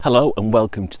Hello and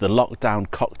welcome to the Lockdown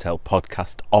Cocktail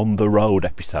Podcast on the road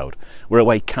episode. We're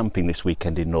away camping this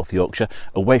weekend in North Yorkshire,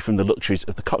 away from the luxuries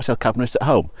of the cocktail cabinets at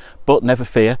home. But never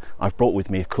fear, I've brought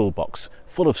with me a cool box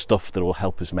full of stuff that will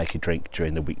help us make a drink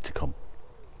during the week to come.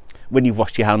 When you've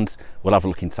washed your hands, we'll have a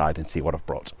look inside and see what I've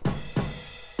brought.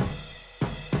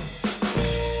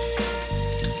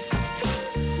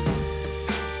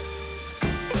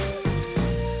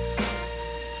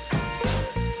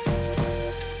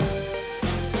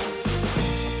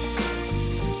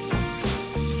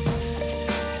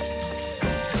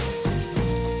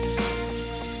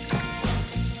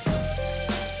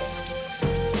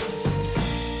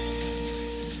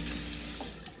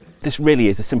 This really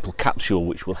is a simple capsule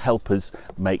which will help us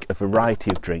make a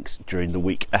variety of drinks during the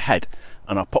week ahead,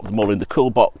 and I'll pop them all in the cool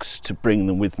box to bring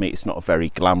them with me. It's not a very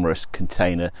glamorous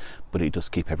container, but it does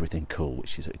keep everything cool,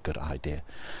 which is a good idea.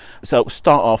 So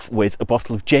start off with a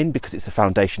bottle of gin because it's the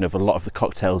foundation of a lot of the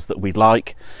cocktails that we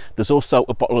like. There's also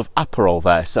a bottle of Aperol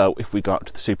there, so if we go out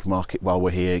to the supermarket while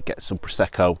we're here, get some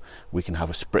Prosecco, we can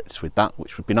have a spritz with that,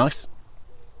 which would be nice.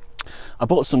 I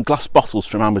bought some glass bottles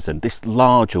from Amazon. This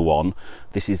larger one,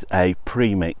 this is a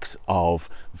premix of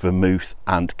vermouth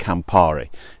and Campari,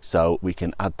 so we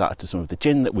can add that to some of the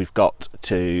gin that we've got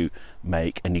to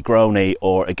make a Negroni,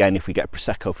 or again if we get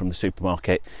Prosecco from the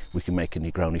supermarket we can make a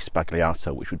Negroni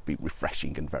Spagliato, which would be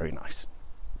refreshing and very nice.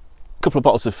 A couple of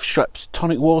bottles of Schweppes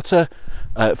tonic water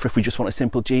for if we just want a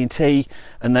simple G&T,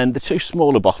 and then the two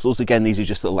smaller bottles, again these are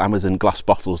just little Amazon glass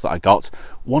bottles that I got.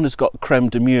 One has got creme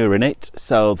de mure in it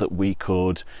so that we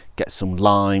could get some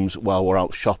limes while we're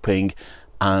out shopping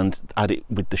and add it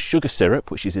with the sugar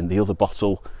syrup which is in the other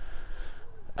bottle,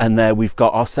 and there we've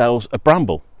got ourselves a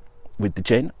bramble with the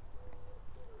gin.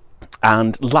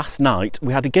 And last night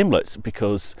we had a gimlet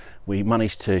because we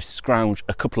managed to scrounge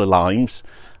a couple of limes,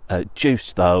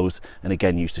 juiced those, and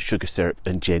again used the sugar syrup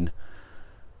and gin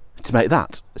to make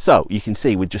that. So you can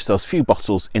see with just those few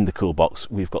bottles in the cool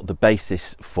box we've got the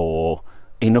basis for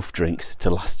enough drinks to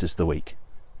last us the week.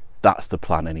 That's the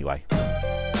plan anyway.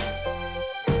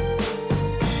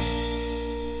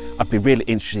 I'd be really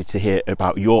interested to hear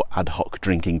about your ad hoc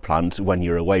drinking plans when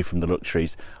you're away from the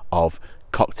luxuries of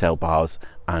cocktail bars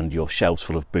and your shelves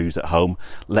full of booze at home.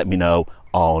 Let me know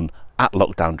on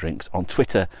 @LockdownDrinks on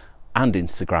Twitter and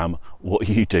Instagram what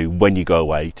you do when you go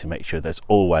away to make sure there's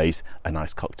always a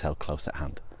nice cocktail close at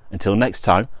hand. Until next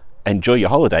time, enjoy your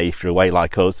holiday if you're away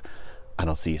like us, and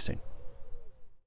I'll see you soon.